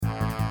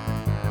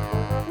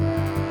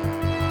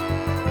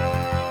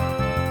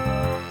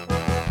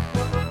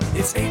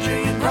It's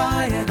AJ and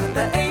Ryan and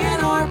the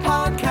A&R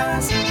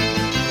podcast.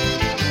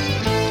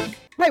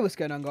 Hey, what's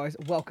going on, guys?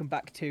 Welcome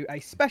back to a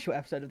special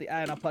episode of the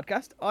A&R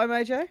podcast. I'm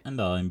AJ.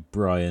 And I'm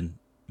Brian.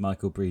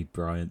 Michael Breed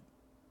Bryant.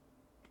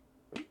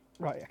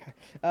 Right,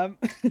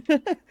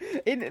 okay.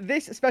 In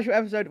this special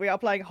episode, we are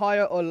playing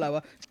Higher or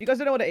Lower. If you guys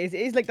don't know what it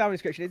is linked down in the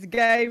description. It's a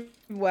game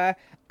where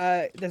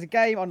there's a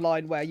game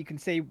online where you can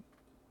see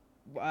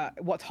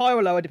what's higher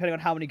or lower depending on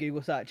how many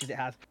Google searches it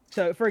has.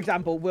 So, for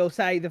example, we'll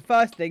say the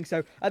first thing.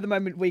 So, at the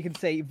moment, we can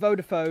see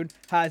Vodafone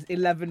has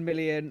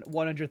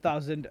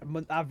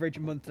 11,100,000 average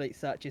monthly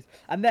searches.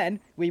 And then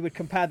we would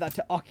compare that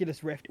to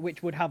Oculus Rift,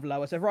 which would have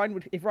lower. So,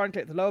 if Ryan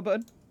clicked the lower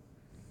button,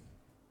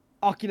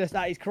 Oculus,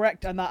 that is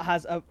correct, and that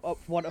has a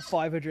one of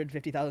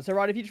 550,000. So,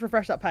 Ryan, if you just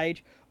refresh that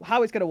page,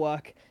 how it's going to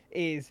work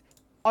is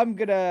we're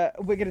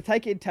gonna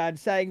take it in turn,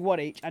 saying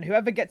one each, and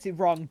whoever gets it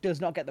wrong does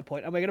not get the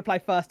point. And we're gonna play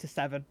first to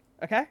 7.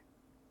 Okay?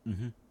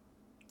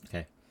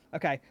 Okay.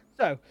 Okay.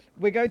 So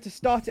we're going to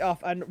start it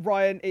off, and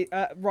Ryan's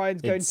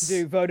going to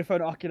do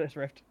Vodafone Oculus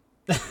Rift.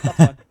 That's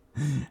fine.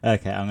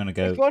 Okay, I'm gonna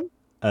go Which one?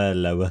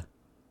 lower.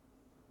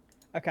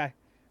 Okay.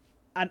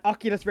 And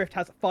Oculus Rift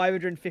has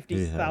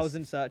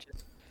 550,000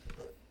 searches.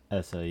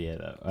 So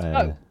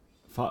yeah,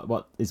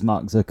 what is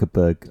Mark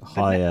Zuckerberg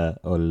higher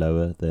or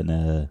lower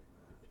than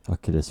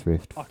Oculus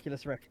Rift?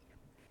 Oculus Rift.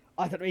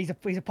 I don't know. He's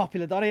a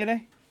popular Donny, isn't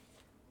he?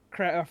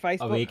 Creator of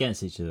Facebook. Are we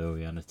against each other or are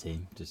we on a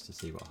team just to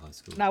see what high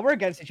school? No, we're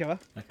against each other.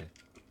 Okay.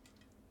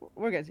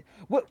 We're against.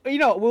 Well, you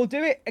know what? We'll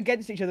do it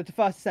against each other to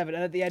first to 7,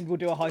 and at the end we'll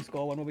do a high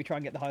score one where we try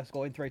and get the high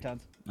score in 3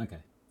 turns. Okay.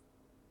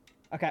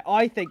 Okay,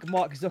 I think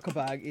Mark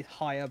Zuckerberg is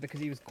higher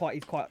because he's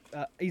cutting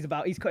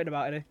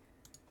about, isn't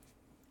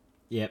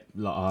he? Yep,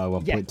 like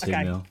 1.2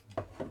 okay. mil.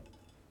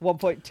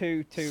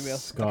 1.22 mil.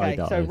 Okay,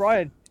 so Skydive.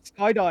 Ryan,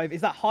 Skydive,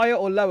 is that higher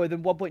or lower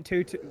than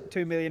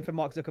 1.22 million for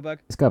Mark Zuckerberg?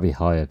 It's gotta be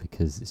higher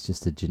because it's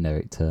just a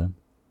generic term.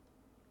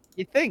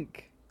 You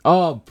think?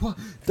 Oh,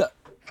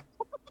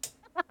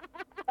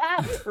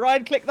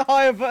 Ryan clicked the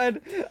higher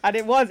button, and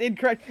it was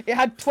incorrect. It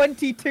had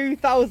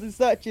 22,000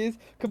 searches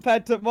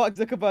compared to Mark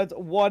Zuckerberg's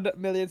 1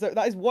 million. So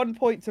that is 1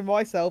 point to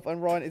myself,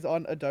 and Ryan is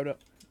on a donut.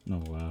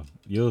 Oh wow,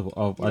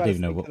 I don't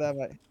even know what.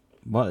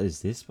 What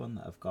is this one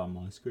that I've got on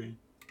my screen?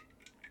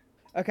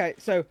 Okay,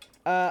 so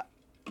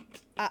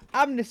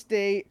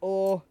amnesty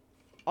or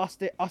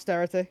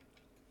austerity?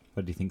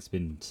 What do you think's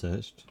been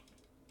searched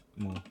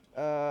more?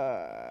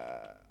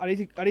 I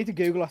need to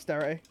Google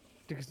austerity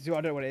because I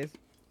don't know what it is.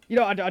 You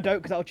know, I don't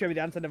because that'll show me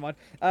the answer. Never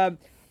mind.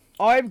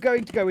 I'm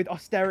going to go with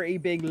austerity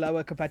being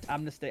lower compared to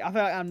amnesty. I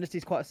feel like amnesty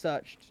is quite a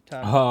searched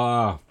term.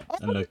 Ah,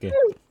 unlucky.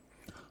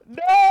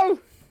 No!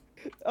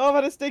 Oh, I've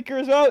had a stinker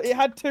as well. It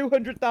had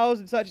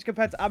 200,000 searches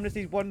compared to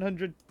Amnesty's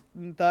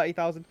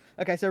 130,000.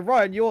 Okay, so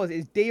Ryan, yours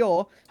is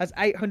Dior has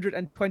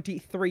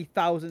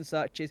 823,000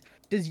 searches.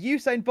 Does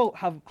Usain Bolt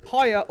have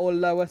higher or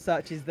lower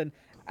searches than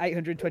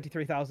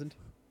 823,000?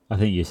 I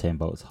think Usain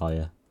Bolt's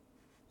higher.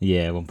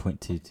 Yeah,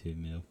 1.22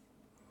 mil.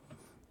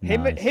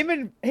 Nice. Him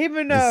and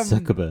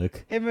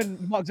Zuckerberg. Him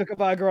and Mark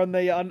Zuckerberg are on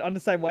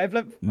the same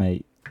wavelength.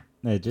 Mate,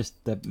 no,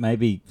 just that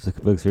maybe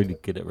Zuckerberg's really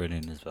good at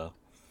running as well.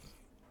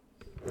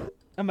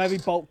 And maybe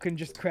Bolt can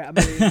just create a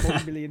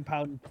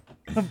multi-million-pound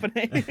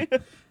company.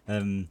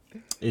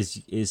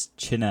 Is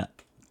Chanel?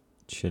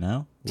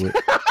 Channel?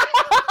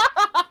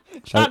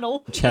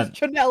 Chanel.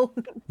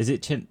 Is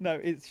it No,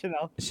 it's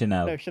Chanel.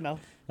 Chanel. No, Chanel.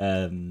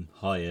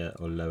 Higher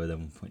or lower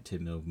than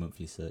 1.2 mil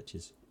monthly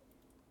searches?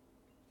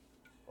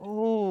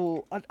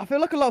 Oh, I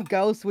feel like a lot of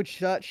girls would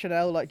search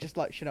Chanel, like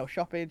Chanel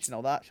shopping,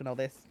 Chanel that, Chanel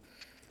this.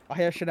 I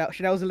hear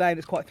Chanel's a name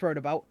that's quite thrown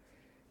about.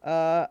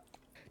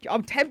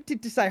 I'm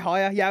tempted to say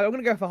higher. Yeah, I'm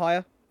going to go for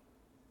higher.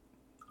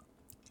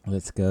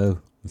 Let's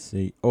go. Let's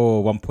see.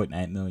 Oh,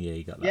 1.8 mil. Yeah,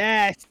 you got that.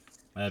 Yes.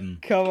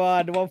 Come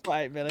on,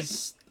 1.8 million.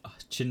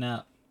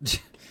 Chanel.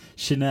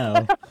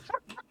 Chanel.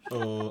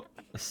 Or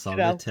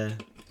Solitaire.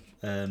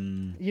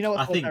 You know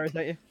what Solitaire is,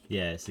 don't you?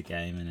 Yeah, it's a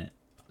game, isn't it?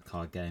 A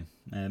card game.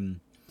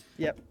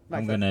 Yep.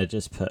 I'm going to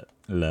just put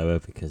lower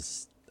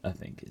because I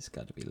think it's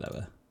got to be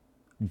lower.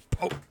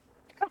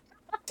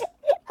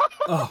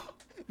 Oh.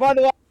 By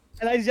the way,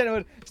 ladies and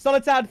gentlemen,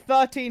 Solitaire had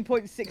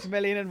 13.6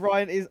 million, and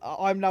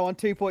I'm now on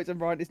 2 points, and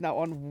Ryan is now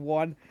on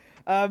 1.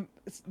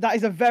 That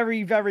is a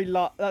very, very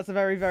large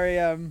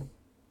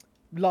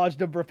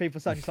number of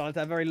people searching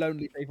Solitaire. Very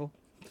lonely people.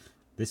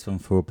 This one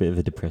for a bit of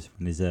a depressing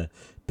one is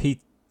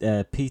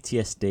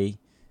PTSD.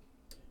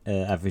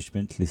 Average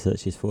monthly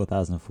search is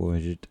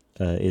 4,400.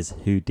 Is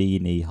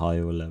Houdini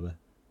higher or lower?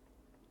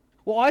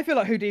 Well, I feel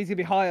like Houdini's gonna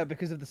be higher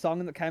because of the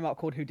song that came out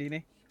called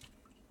Houdini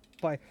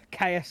by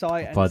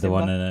KSI and by the Simba.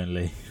 one and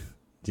only.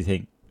 Do you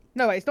think?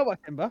 No, wait, it's not by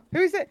Simba. Who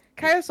is it?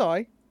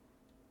 KSI,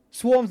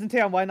 Swarms and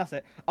Tion Wayne. That's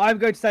it. I'm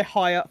going to say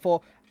higher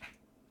for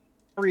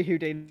Harry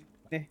Houdini.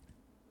 Is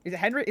it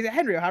Henry? Is it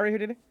Henry or Harry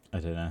Houdini? I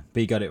don't know,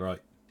 but you got it right.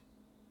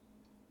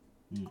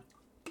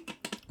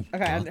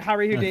 Okay, and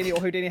Harry Houdini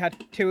or Houdini had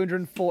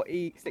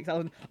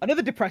 246,000.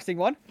 Another depressing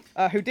one.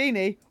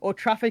 Houdini or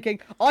trafficking.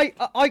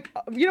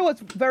 You know what's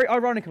very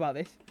ironic about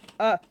this?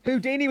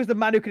 Houdini was the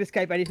man who could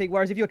escape anything,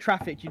 whereas if you're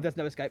trafficked, there's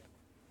no escape.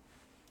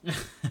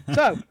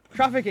 So,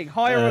 trafficking,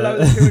 higher or lower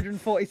than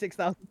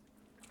 246,000?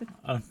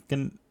 I'm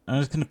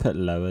just gonna put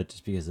lower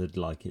just because I'd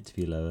like it to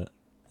be lower.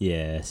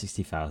 Yeah,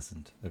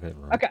 60,000. Okay,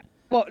 right. Okay.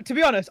 Well, to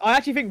be honest, I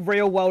actually think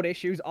real world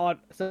issues aren't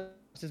so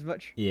as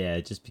much. Yeah,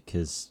 just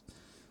because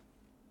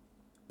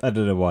I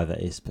don't know why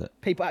that is, but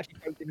People actually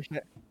don't give a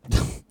shit.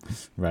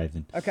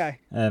 Raven. Okay.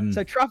 Um,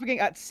 So trafficking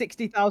at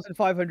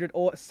 60,500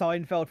 or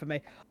Seinfeld for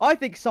me. I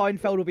think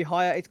Seinfeld will be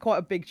higher. It's quite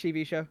a big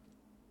TV show.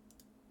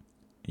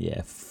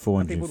 yeah,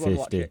 And people would want to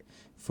watch 450. it.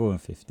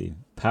 450.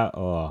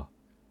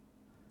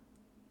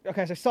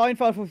 Okay, so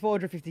Seinfeld for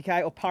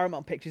 450k or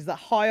Paramount Pictures. Is that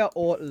higher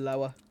or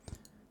lower?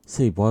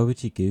 See, why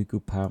would you Google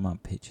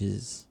Paramount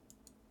Pictures?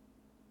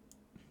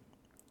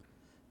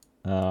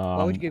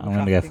 Why would you Google I'm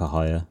gonna go trafficking? for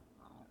higher.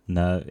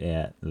 No,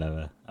 yeah,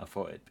 lower. I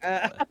thought it'd be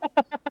lower.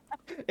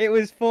 It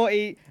was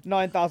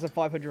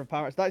 49,500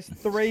 Paramount. That's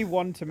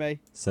 3-1 to me.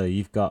 So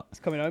you've got. It's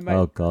coming home, mate.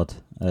 Oh God.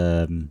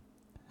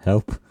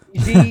 Help.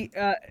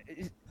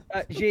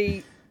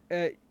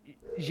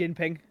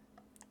 Jinping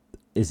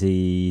Is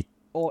he?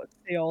 or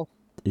Seoul.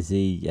 Is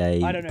he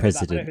a I don't know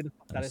president? who the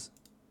fuck that is.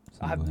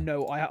 I Somewhere. have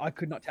no. I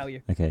could not tell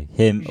you. Okay,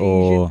 him Xi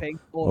or Jinping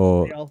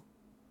or- Seoul.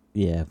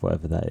 yeah,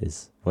 whatever that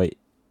is. Wait.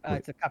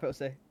 It's a capital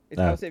C. It's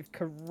Oh. capital C of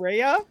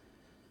Korea.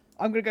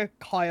 I'm gonna go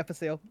higher for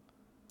Seoul.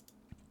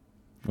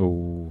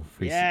 Oh,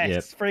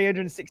 Yes,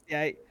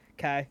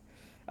 368k.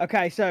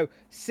 Okay, so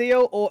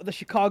Seal or the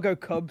Chicago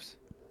Cubs.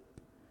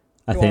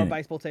 I Who are a think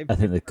baseball team. I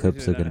think the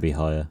Cubs are No, going to be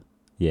higher.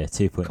 Yeah,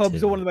 2.2.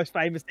 Cubs are one of the most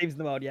famous teams in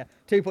the world. Yeah,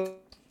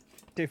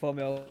 2.24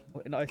 mil.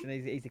 Nice and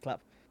easy clap.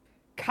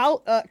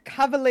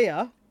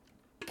 Cavalier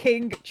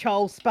King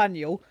Charles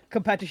Spaniel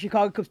compared to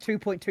Chicago Cubs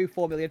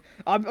 2.24 million.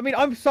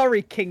 I'm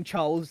sorry, King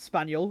Charles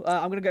Spaniel.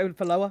 I'm gonna go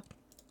for lower.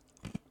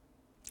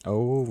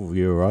 Oh,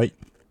 you're right.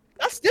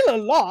 That's still a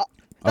lot.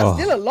 That's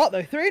still a lot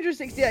though.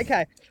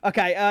 368k.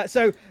 Okay,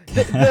 so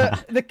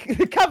the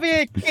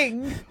Cavalier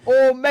King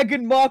or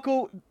Meghan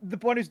Markle, the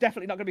one who's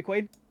definitely not gonna be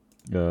queen.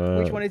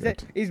 Which one is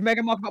it? Is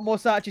Meghan Markle got more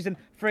searches than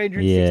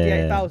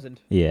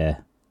 368,000? Yeah.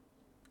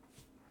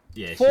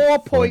 Yeah.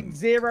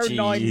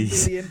 4.09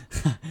 Jeez. billion.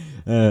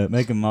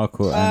 Meghan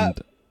Markle and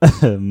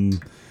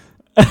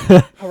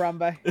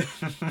Harambe.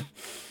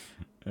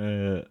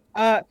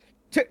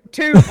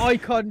 Two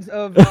icons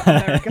of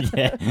America.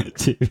 yeah,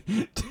 two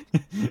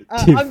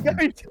I'm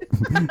going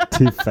to.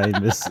 two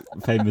famous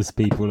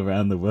people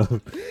around the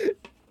world.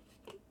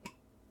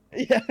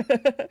 Yeah,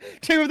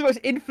 two of the most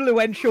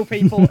influential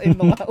people in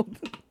the world.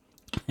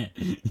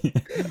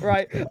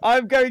 Right,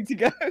 I'm going to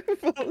go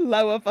for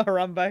lower for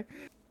Harambe.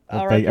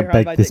 I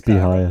beg this be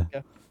higher.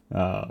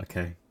 Oh,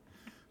 okay.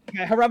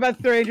 Okay, Harambe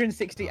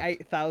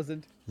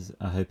 368,000.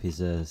 I hope he's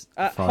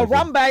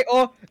Harambe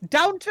or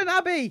Downton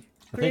Abbey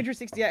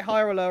 368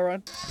 higher or lower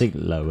on? I think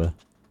lower.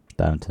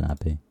 Downton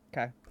Abbey.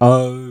 Okay.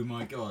 Oh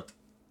my God.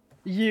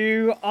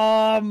 You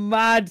are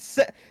mad.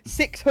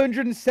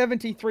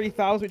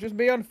 673,000, which was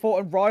me on 4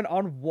 and Ryan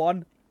on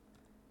 1.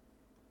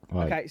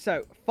 Right. Okay,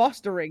 so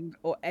fostering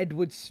or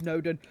Edward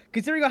Snowden.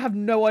 Considering I have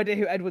no idea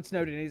who Edward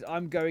Snowden is,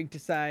 I'm going to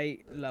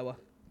say lower.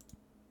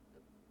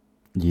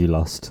 You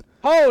lost.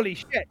 Holy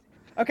shit!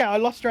 Okay, I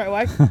lost straight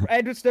away.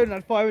 Edward Snowden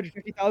had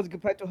 550,000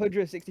 compared to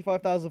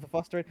 165,000 for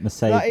fostering.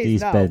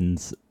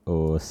 Mercedes-Benz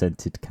or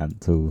scented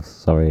candles.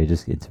 Sorry, I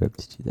just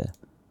interrupted you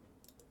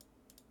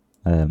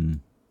there.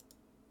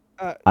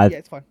 Yeah,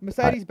 it's fine.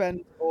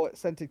 Mercedes-Benz or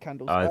scented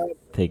candles. I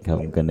think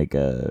I'm gonna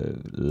go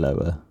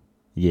lower.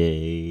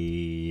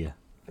 Yay.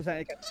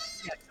 Scented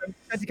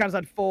candles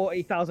had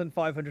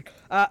 40,500.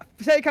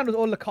 Scented candles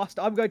or Lacoste,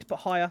 I'm going to put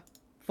higher.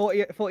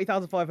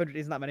 40,500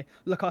 isn't that many.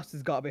 Lacoste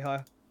has got to be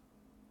higher.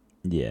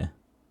 Yeah.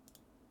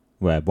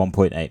 Where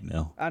 1.8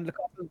 mil. And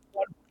Lacoste is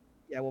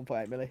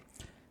 1.8 milli.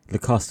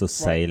 Lacoste or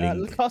sailing. Right,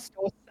 Lacoste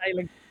or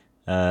sailing.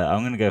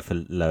 I'm gonna go for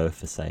lower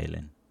for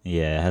sailing.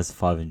 Yeah, it has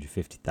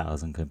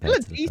 550,000 compared Still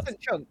a to decent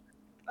Lacoste. chunk.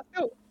 That's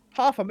still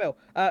half a mil.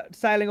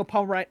 Sailing or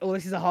Pomeranian. Oh,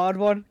 this is a hard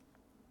one.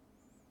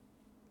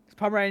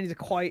 Pomeranians are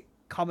quite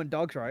common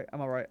dogs, right?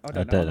 Am I right? I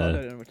don't know. I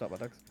don't know much about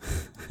dogs.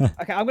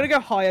 Okay, I'm gonna go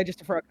higher just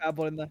to throw a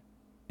curveball in there.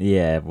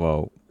 Yeah,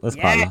 well, that's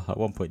quite a lot.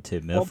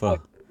 1.2 mil for.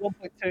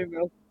 1.2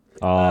 mil.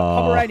 Oh.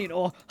 Pomeranian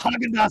or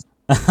Haagen-Dazs.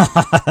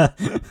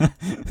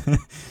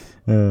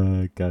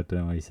 Oh, God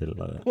damn, why you said it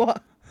like that.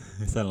 What?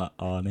 You sound like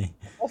Arnie.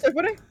 What's so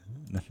funny?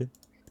 Nothing.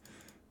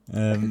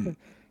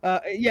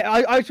 Yeah,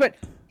 I just went,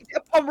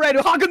 Pomeranian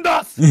or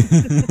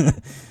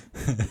Haagen-Dazs.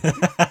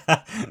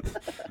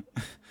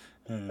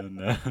 Oh,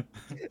 no.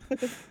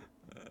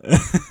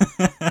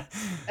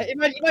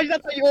 Imagine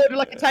that's what you order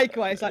like a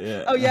takeaway. It's like,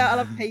 Yeah. oh yeah, I'll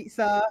have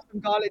pizza, some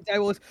garlic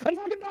dowels, and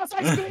Haagen-Dazs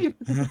ice cream.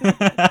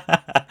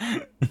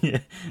 Yeah,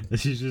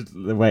 she's just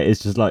the way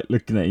it's just like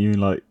looking at you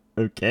like,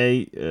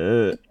 okay.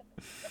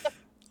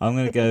 I'm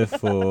gonna go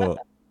for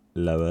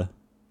lower.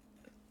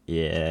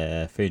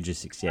 Yeah,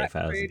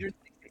 368,000.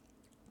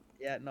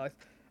 Yeah, nice.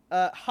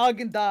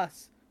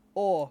 Haagen-Dazs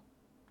or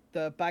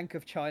the Bank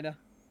of China.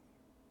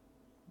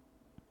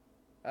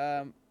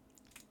 I'm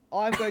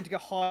going to go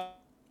higher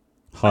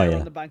Higher.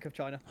 on the Bank of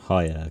China.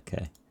 Higher,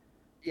 okay.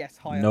 Yes,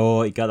 higher.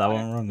 No, you got that Higher.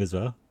 one wrong as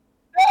well.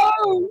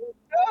 No,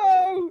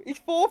 no, he's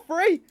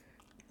 4-3.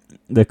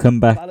 The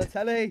comeback.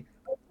 Balotelli,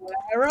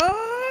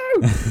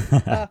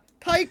 Aguero,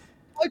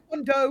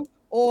 Taekwondo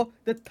or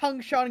the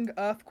Tangshan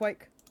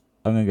earthquake.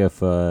 I'm gonna go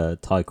for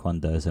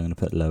Taekwondo, so I'm gonna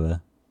put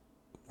lower.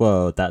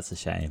 Whoa, that's a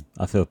shame.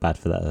 I feel bad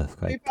for that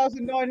earthquake.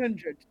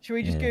 2,900. Should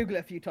we just Yeah. Google it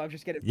a few times?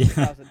 Just get it. Yeah.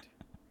 2,000.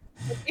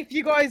 If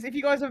you guys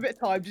have a bit of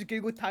time, just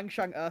Google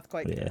Tangshan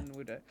earthquake Yeah. and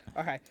we'll do it.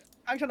 Okay,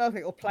 Tangshan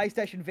earthquake or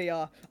PlayStation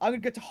VR. I'm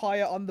gonna go to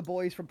higher on the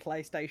boys from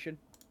PlayStation,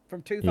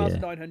 from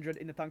 2,900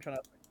 in the Tangshan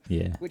earthquake,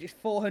 Yeah. which is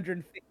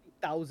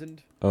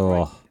 450,000.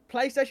 Oh,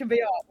 PlayStation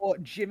VR or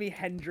Jimi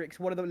Hendrix,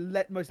 one of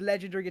the most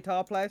legendary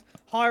guitar players,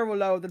 higher or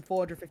lower than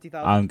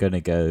 450,000? I'm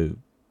gonna go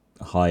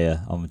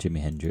higher on Jimi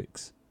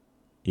Hendrix.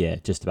 Yeah,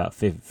 just about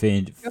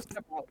 550,000. Just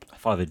about.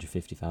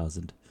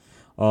 550,000.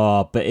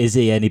 Oh, but is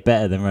he any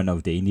better than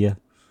Ronaldinho?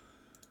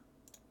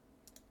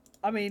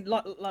 I mean,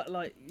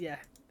 yeah,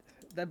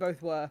 they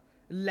both were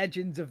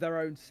legends of their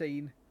own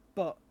scene,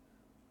 but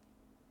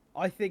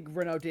I think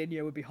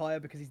Ronaldinho would be higher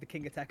because he's the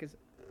king of techers.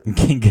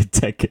 King of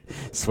Tech.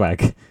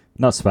 Swag.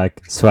 Not swag.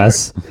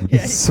 Swaz.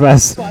 Yeah,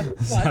 Swaz. Swag,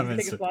 he's the king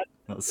of swag.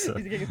 Not He's so.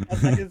 the king of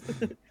swag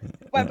techers.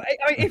 Well, but,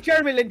 I mean, if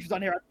Jeremy Lynch was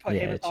on here, I'd put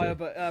him Yeah, as higher,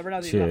 true. but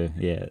Ronaldinho. True,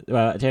 yeah.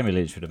 Well, Jamie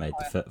Lynch would have made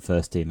the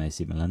first team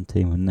AC Milan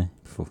team, wouldn't he?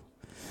 Before.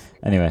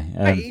 Anyway,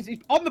 He's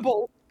on the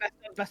ball,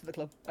 best of the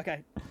club.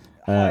 Okay,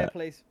 higher,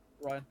 please,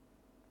 Ryan.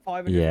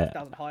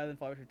 550,000 higher than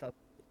 500,000.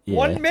 yeah.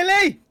 1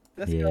 milli.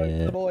 Let's go,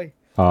 Yeah. the boy.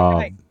 Oh,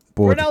 Okay,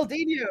 bored.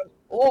 Ronaldinho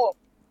or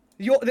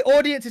the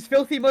audience's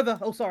filthy mother.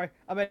 Oh, sorry,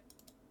 I meant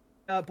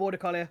Border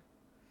Collier.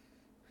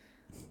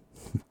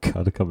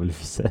 God, I can't believe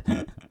you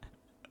said.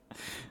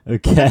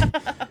 Okay,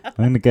 I'm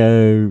gonna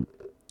go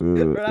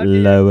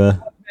Ronaldinho.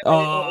 lower.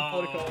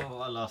 Border Collier.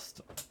 I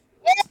lost.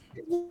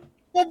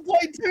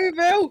 1.2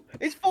 mil.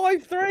 It's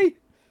 5-3.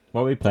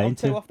 What are we playing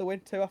Two to? off the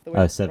win. 2 off the win.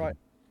 Oh, 7. Right.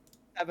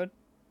 7.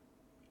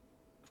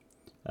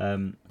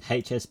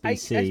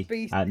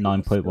 HSBC at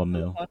 9.1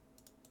 mil.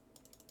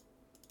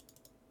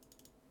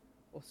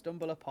 Or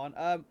stumble upon.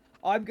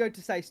 I'm going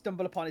to say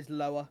stumble upon is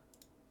lower,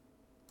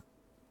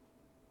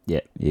 Yeah,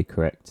 you're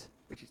correct.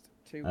 which is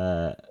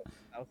 2,000.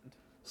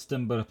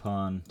 Stumble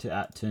upon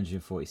at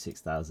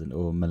 246,000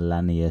 or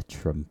Melania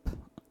Trump.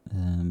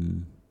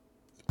 I'm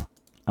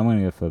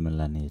gonna go for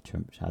Melania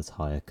Trump, which has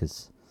higher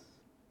because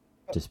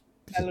just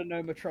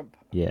Melanoma Trump.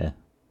 yeah.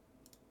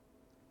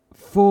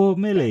 4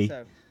 milli.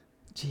 So,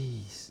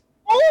 Jeez.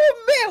 4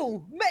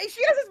 mil. Mate,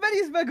 she has as many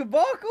as Meghan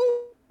Markle.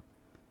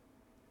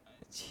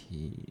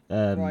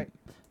 Right.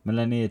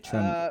 Melania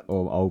Trump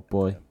or Old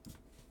Boy.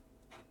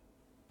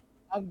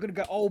 I'm gonna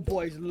go old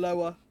boys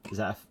lower.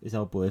 Is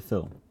Old Boy a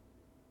film?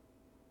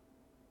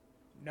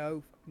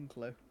 No fucking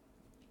clue.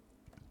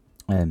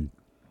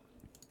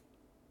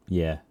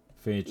 Yeah,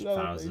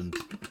 300,000.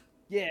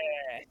 Yeah.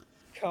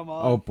 Come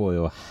on. Old Boy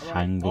or Right,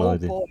 hang old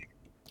gliding. boy.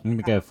 I'm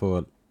gonna go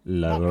for That'd be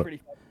lower, pretty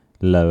fun.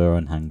 lower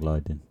on hang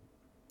gliding.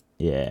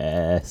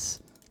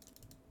 Yes.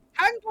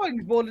 Hang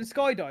gliding's more than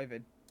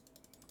skydiving.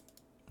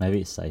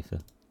 Maybe it's safer.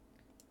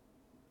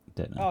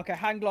 Don't know. Oh, okay,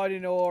 hang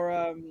gliding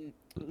or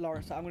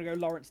Lawrence. I'm gonna go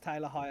Lawrence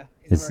Taylor higher.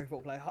 He's It's- a very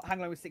football player. Hang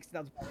gliding with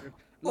 60,500.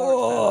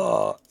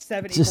 Oh,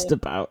 70. just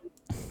about.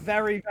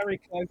 Very, very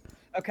close.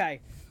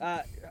 Okay.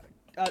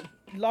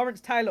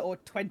 Lawrence Taylor or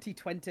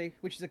 2020,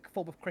 which is a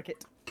form of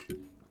cricket.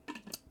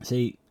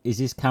 See, is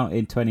this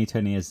counting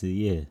 2020 as the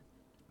year?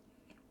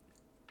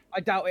 I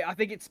doubt it. I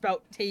think it's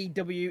spelled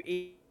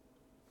TWENTY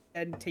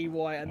and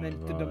then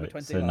the number Right,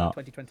 20. so like not-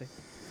 2020.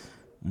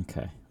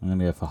 Okay, I'm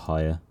gonna go for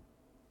higher.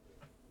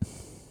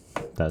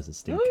 That's a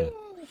stinker.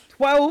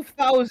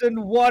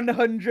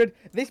 12,100.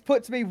 This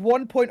puts me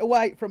 1 point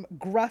away from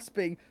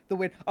grasping the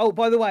win. Oh,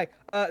 by the way,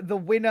 the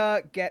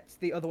winner gets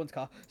the other one's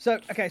car. So,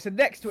 okay, so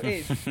next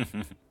is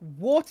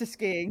water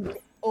skiing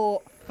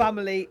or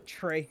family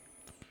tree.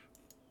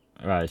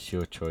 Right, it's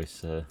your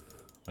choice.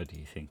 What do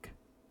you think?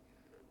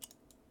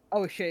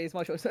 Oh shit, it's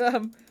my choice.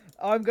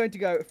 I'm going to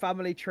go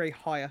family tree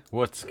higher.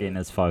 What skin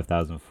has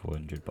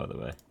 5,400, by the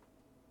way?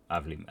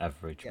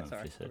 Average Yeah,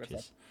 monthly sorry,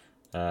 searches.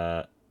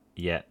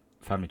 Yeah,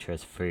 family tree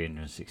has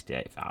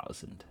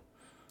 368,000.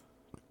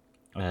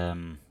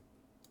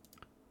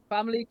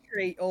 Family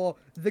tree or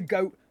the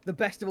GOAT, the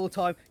best of all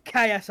time,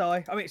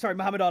 KSI. I mean, sorry,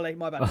 Muhammad Ali.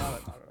 My bad.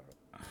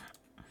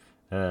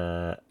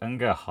 I'm gonna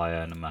go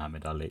higher on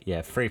Muhammad Ali.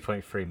 Yeah,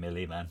 3.3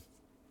 milli, man.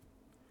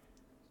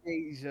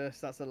 Jesus,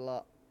 that's a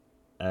lot.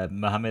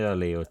 Muhammad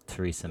Ali or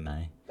Theresa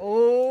May.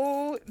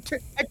 Oh,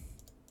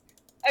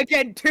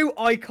 again, 2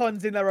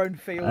 icons in their own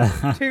field,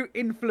 2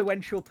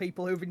 influential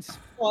people who've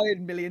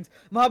inspired millions.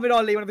 Muhammad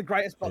Ali, one of the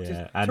greatest boxers.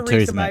 Yeah, and Theresa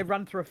Theresa May May.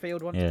 ran through a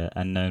field once. Yeah,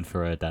 and known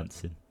for her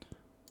dancing.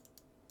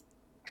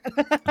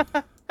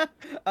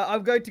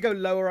 I'm going to go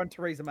lower on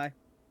Theresa May.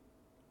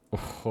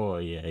 Oh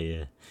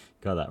yeah,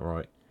 got that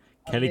right.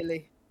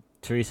 Really.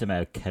 Theresa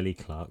May or Kelly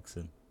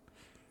Clarkson.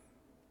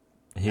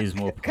 He's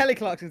more. Kelly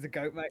Clarkson's a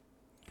GOAT, mate.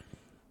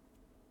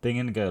 They're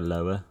gonna go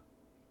lower.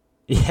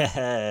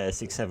 Yeah,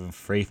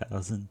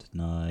 673,000.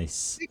 Nice.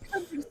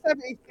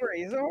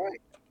 673 is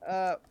alright.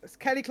 It's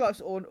Kelly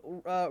Clarkson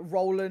or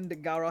Roland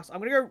Garros. I'm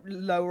gonna go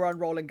lower on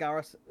Roland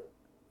Garros.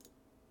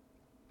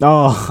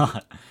 Oh,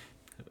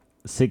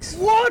 six.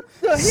 What?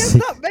 He has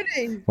Six- that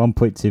many.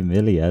 1.2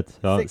 million.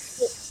 Oh,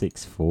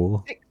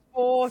 6'4".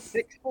 6'4".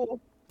 6'4".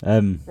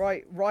 Um,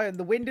 Right, Ryan.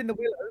 The Wind in the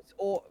Willows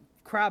or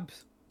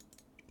Crabs?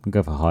 I'll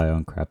go for higher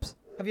on crabs.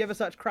 Have you ever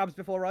searched crabs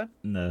before, Ryan?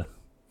 No.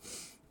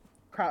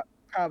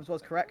 Crabs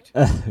was correct.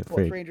 What,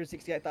 Three.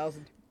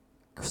 368,000.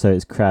 So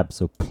it's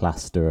crabs or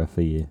plasterer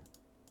for you.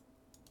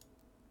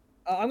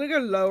 I'm gonna go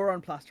lower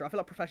on plaster. I feel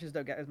like professionals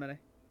don't get as many.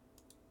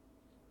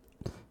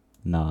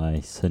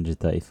 Nice,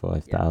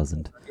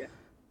 135,000. Yeah.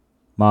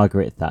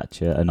 Margaret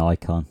Thatcher, an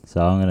icon.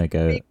 So I'm gonna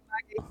go. Big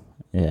Maggie.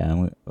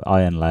 Yeah,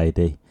 Iron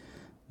Lady.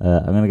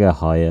 I'm gonna go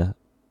higher.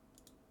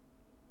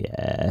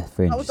 Yeah, That's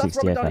Robert Downey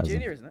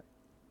 368,000. Jr., isn't it?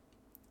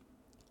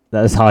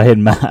 That's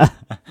Iron Man.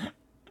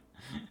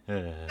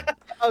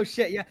 Oh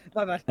shit! Yeah,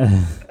 my bad.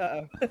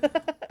 Uh oh.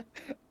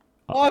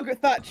 Margaret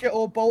Thatcher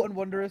or Bolton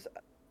Wanderers.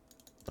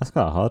 That's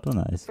quite a hard one,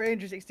 that is.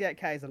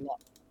 368k is a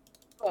lot.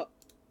 But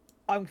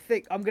I'm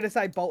gonna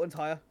say Bolton's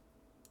higher.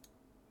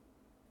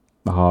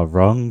 Oh,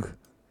 wrong.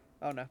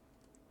 Oh no.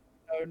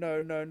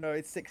 No,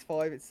 it's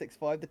 6'5", it's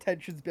 6'5". The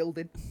tension's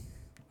building.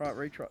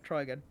 Right,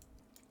 try again.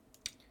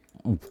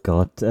 Oh,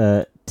 God.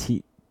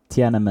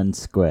 Tiananmen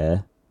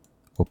Square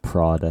or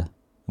Prada.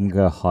 I'm going to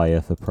go higher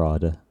for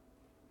Prada.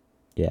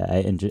 Yeah,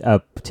 800.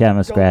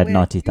 Tiananmen Square had win.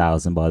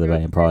 90,000, by the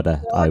way, and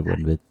Prada, I Prada.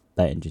 won with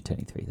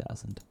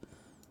 823,000.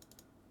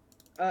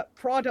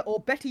 Prada or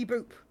Betty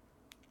Boop.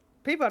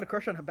 People had a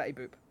crush on her Betty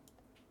Boop.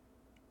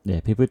 Yeah,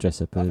 people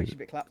dress up I think as, she's a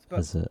bit clapped, but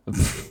as a...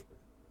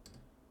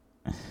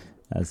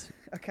 as...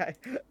 okay.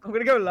 I'm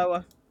gonna go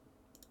lower.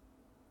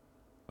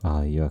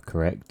 Oh, you're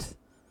correct.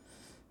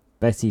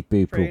 Betty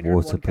Boop or 301k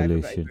water for Betty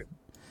pollution. Boop.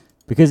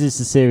 Because it's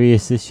a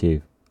serious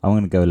issue, I'm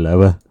going to go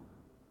lower.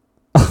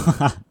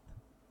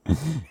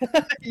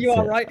 You are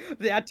So- right.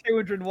 They had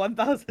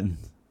 201,000.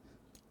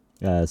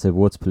 So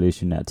water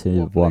pollution at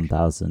Water pollution.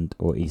 1,000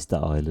 or Easter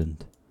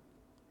Island.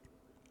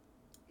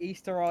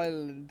 Easter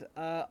Island.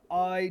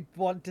 I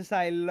want to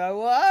say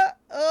lower.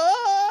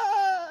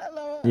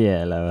 Lower.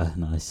 Yeah, lower.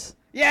 Nice.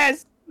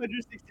 Yes,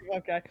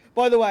 165k.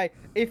 By the way,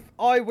 if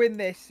I win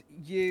this,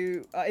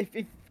 you. If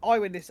I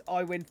win this,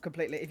 I win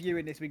completely. If you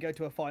win this, we go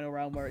to a final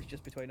round where it's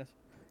just between us.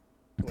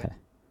 to win. Okay.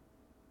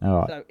 All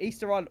right. So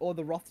Easter Island or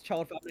the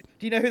Rothschild family.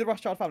 Do you know who the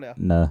Rothschild family are?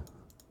 No.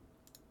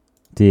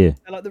 Do you?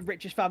 They're like the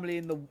richest family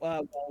in the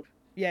world.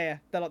 Yeah,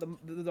 they're like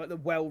the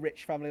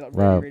well-rich family, like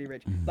Well, really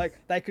rich. Like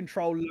they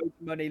control loads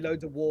of money,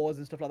 loads of wars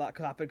and stuff like that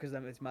could happen because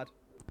them it's mad.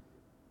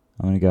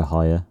 I'm going to go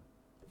higher.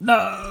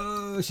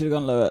 No! Should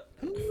have gone lower.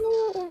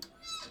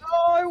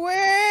 I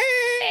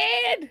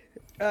win!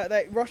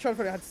 They Rothschild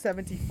family had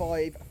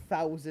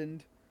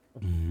 75,000.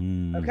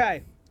 Mhm.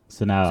 Okay,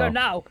 So now... so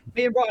now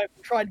me and Ryan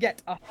will try and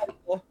get a whole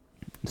more.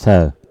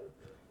 So,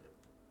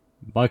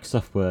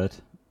 Microsoft Word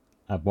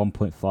at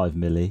 1.5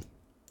 milli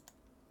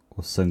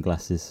or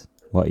sunglasses.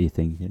 What are you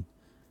thinking?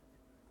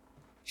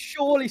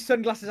 Surely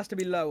sunglasses has to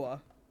be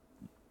lower.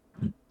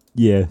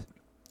 Yeah,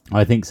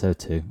 I think so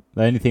too.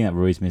 The only thing that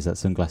worries me is that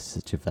sunglasses is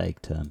such a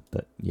vague term,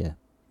 but yeah.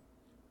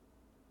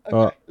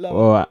 Okay,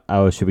 lower.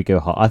 Or should we go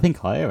high? I think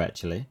higher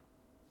actually.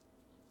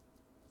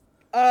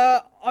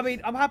 I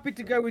mean, I'm happy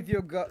to go with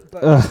your gut,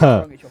 but if it's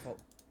wrong, it's your fault.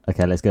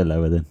 Okay, let's go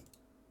lower then.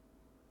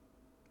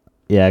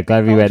 Yeah,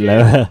 glad we Told went you.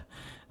 lower.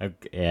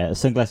 Okay, yeah,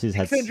 sunglasses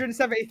had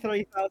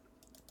 673,000.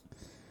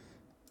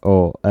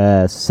 or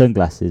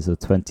sunglasses or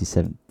 20th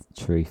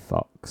Century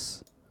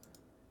Fox.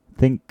 I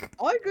think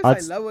I'm I'd gonna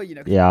s- say lower, you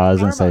know. 'cause yeah, I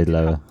was gonna Paramount say didn't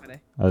have lower. many.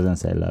 I was gonna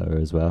say lower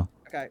as well.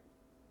 Okay,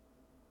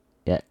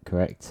 Yeah,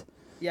 correct.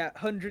 yeah,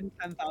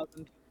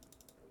 110,000.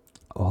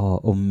 Oh,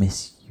 or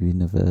Miss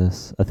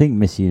Universe. I think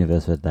Miss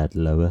Universe would add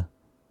lower.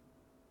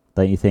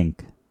 Don't you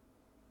think?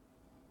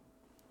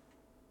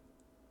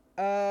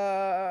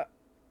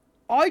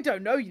 I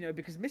don't know, you know,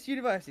 because Miss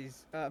Universe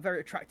is very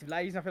attractive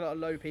ladies. I feel like a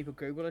lot of people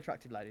Google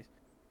attractive ladies.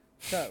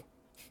 So,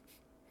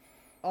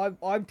 I'm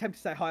tempted to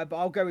say higher, but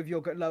I'll go with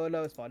your lower.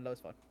 Lower's fine. Lower's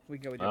fine. We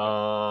can go with your.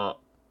 Oh,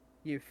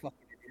 You fucking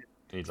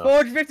idiot.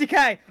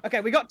 450k.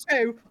 Okay, we got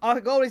 2.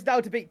 Our goal is now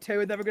to beat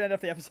 2, and then we're gonna end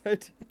off the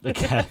episode.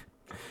 Okay.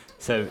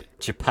 So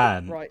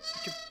Japan Right.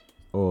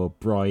 or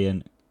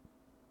Brian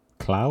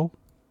Clough?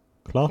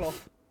 Clough.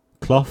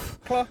 Clough?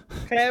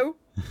 Clue.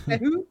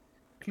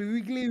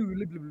 Clue.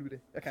 Clue.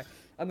 Okay,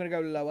 I'm gonna go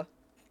lower.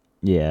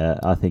 Yeah,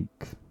 I think.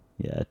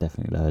 Yeah,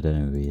 definitely lower. I don't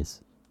know who he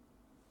is.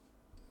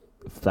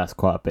 That's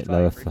quite a bit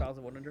lower for,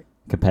 3,100.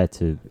 compared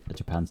to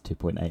Japan's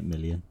 2.8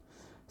 million.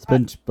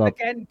 SpongeBob,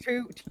 Again,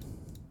 two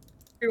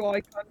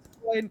icons.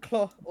 Brian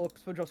Clough or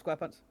SpongeBob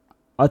SquarePants.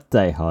 I'd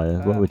say higher.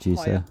 What would you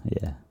higher. say?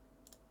 Yeah.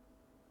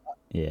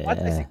 I'd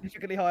say Yeah.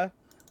 significantly higher.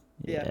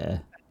 yeah. Yeah.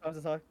 Times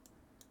as high.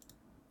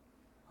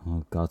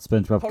 Oh god,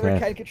 SpongeBob Care.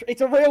 Hurricane Katrina.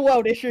 It's a real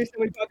world issue, so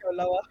we've got to go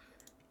lower.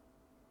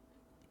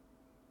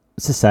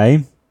 It's the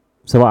same.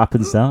 So what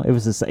happens now? It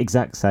was the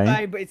exact same.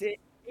 Same, but we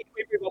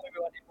move on.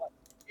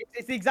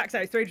 It's the exact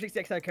same. It's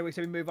 366. Okay,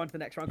 so we move on to the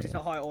next round because it's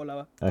not higher or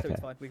lower. So Okay.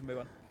 it's fine. We can move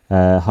on.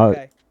 How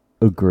Okay.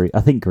 agree.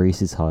 I think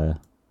Greece is higher,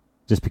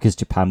 just because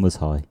Japan was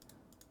high.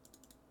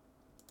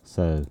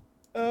 So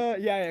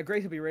Yeah,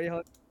 Greece would be really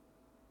high.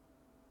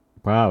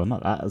 wow,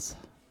 not that as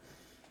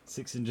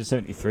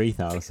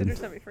 673,000.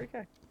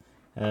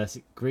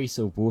 673k. Greece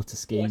or water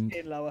skiing?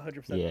 In lower,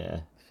 100%.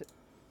 Yeah.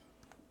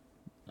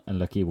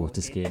 Unlucky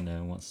water skiing. No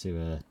one wants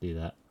to do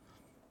that.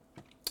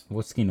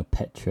 Water skiing or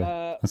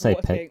Petra? I say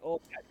water skiing or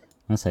Petra.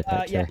 I say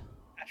Petra. Yeah,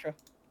 Petra.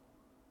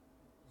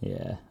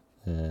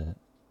 Yeah.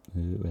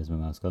 Where's my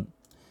mouse gone?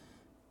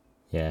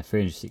 Yeah,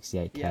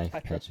 368k Yeah, for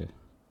Petra. Petra.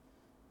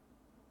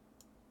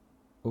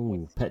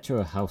 Ooh, Petra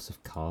or House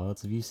of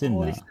Cards. Have you seen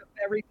This that? is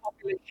a very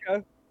popular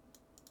show.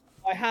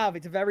 I have.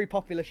 It's a very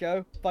popular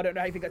show, but I don't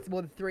know how you think that's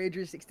more than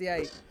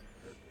 368.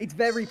 It's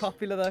very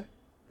popular though.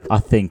 I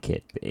think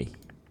it'd be.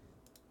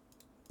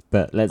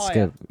 But let's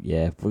Higher. go.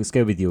 Yeah, let's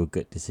go with your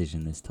gut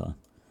decision this time.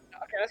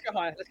 Okay, let's go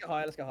higher.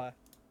 Let's go higher.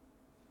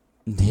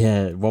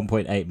 Yeah,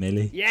 1.8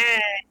 milli. Yeah.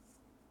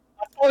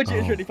 I told you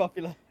it's Oh. really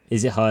popular.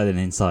 Is it higher than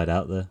Inside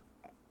Out though?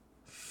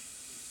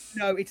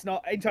 No, it's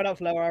not. Inside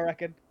Out's lower, I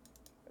reckon.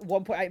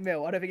 1.8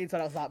 mil. I don't think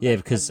Inside Out's that. Yeah,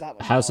 much- because that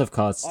much House more. of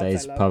Cards I'd say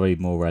stays lower. probably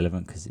more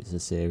relevant because it's a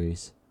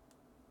series.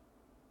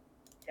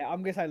 Yeah,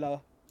 I'm gonna say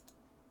lower.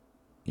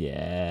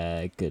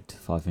 Yeah, good.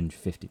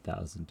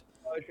 550,000.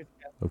 Yeah.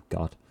 Oh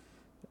God.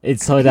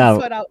 Inside Out.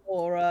 Inside Out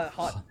or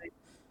Heart.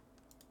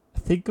 I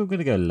think I'm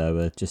gonna go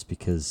lower just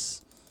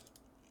because.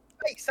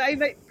 Mate, same.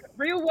 Mate.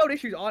 Real world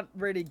issues aren't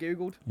really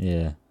googled.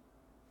 Yeah.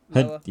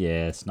 Lower.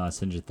 Yeah, it's nice.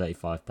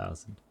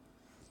 135,000.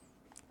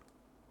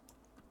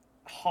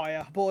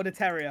 Higher. Border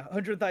Terrier.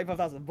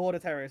 135,000. Border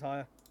Terrier is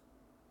higher.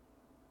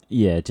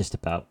 Yeah, just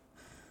about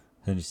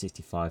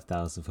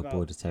 165,000 for Wow.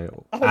 Border Terrier.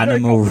 I was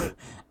very confident.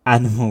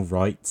 Animal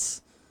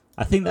rights.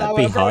 I think that'd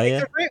be Lower, bro.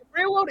 higher.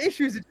 Real world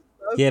issues are just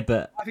low. Yeah,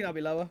 but I think that'll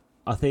be lower.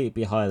 I think it'd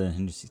be higher than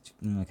 160.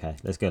 Okay,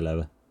 let's go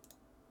lower.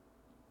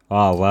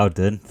 Oh, well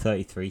done.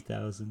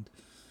 33,000.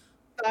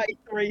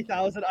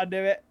 33,000. I knew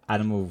it.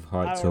 Animal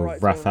rights Animal or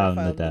rights or Rafael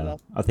Rafael Nadal. Nadal.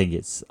 I think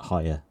it's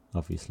higher,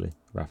 obviously.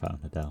 Rafael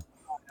Nadal.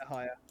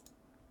 Higher.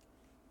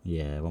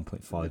 Yeah,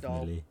 1.5 Nadal.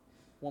 milli.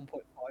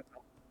 1.5.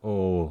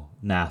 Oh,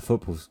 nah,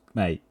 football's.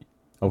 Mate,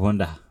 I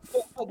wonder.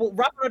 Football.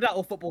 Rafael Nadal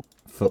or football?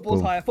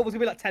 Football's higher. Football's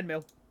gonna be like 10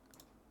 mil.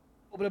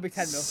 Football will be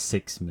 10 mil.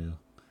 6 mil.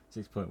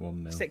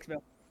 6.1 mil. 6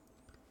 mil.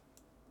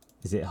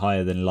 Is it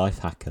higher than Life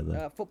Hacker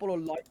though? Football or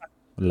life hack?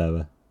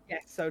 Lower.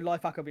 Yes, so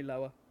life hack will be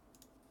lower.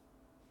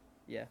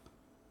 Yeah.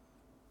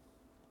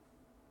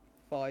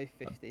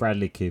 550.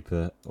 Bradley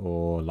Cooper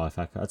or Life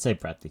Hacker? I'd say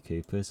Bradley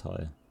Cooper is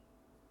higher.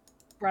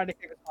 Bradley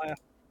Cooper's higher.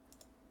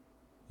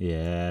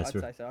 Yeah, I'd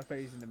say so. I'd put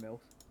it in the mils.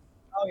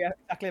 Oh yeah,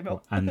 exactly a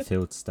mil.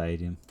 Anfield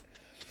Stadium.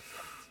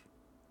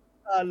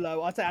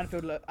 Low. I'd say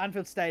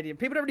Anfield Stadium.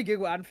 People don't really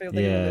Google Anfield.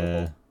 They Google Yeah.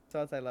 Liverpool,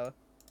 so I'd say lower.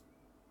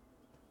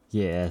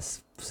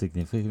 Yes,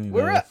 significantly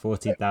We're lower. at-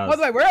 40,000. By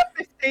the way, we're at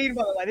 15.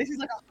 By the way, this is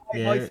like a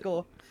high Yeah.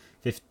 score.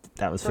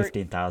 That was Fruit-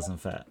 15,000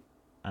 for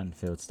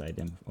Anfield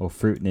Stadium. Or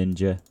Fruit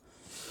Ninja.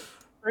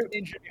 Fruit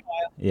Ninja should be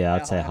higher. Yeah,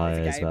 I'd say It's a higher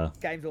as game. well.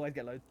 Games always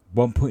get loads.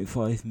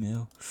 1.5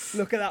 mil.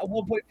 Look at that,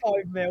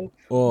 1.5 mil.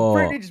 Fruit Oh,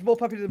 Ninja's more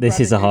popular than this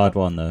is a Bradley hard Cooper.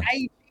 one though.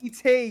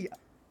 AGT.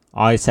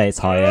 I'd say it's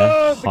higher.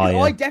 Because I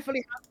Higher.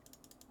 definitely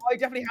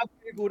have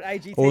googled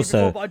AGT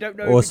Also- before, but I don't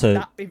know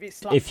also, if it's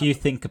slapped. If you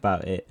think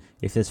about it,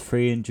 if there's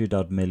 300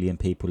 odd million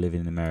people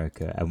living in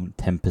America and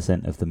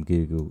 10% of them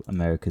Google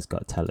America's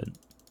Got Talent.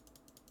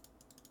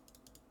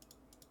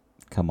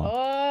 Come on.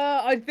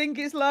 I think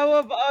it's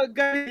lower, but I'll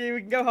go with you.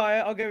 We can go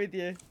higher. I'll go with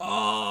you.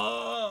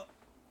 Oh!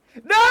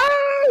 No!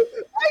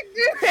 I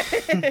knew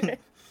it!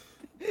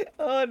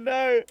 Oh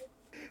no.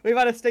 We've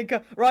had a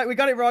stinker. Right, we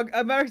got it wrong.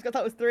 America's Got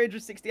Talent was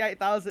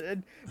 368,000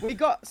 and we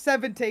got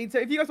 17. So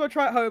if you guys want to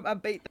try at home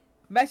and beat them,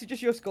 message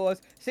us your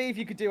scores. See if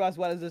you could do as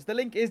well as us. The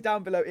link is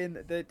down below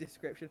in the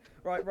description.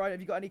 Right, Ryan,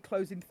 have you got any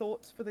closing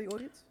thoughts for the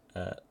audience?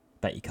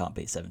 Bet you can't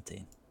beat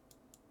 17.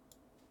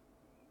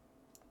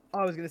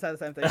 I was going to say the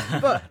same thing.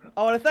 But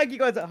I want to thank you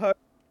guys at home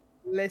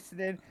for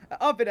listening.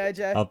 I've been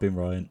AJ. I've been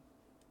Ryan.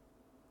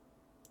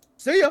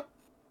 See ya!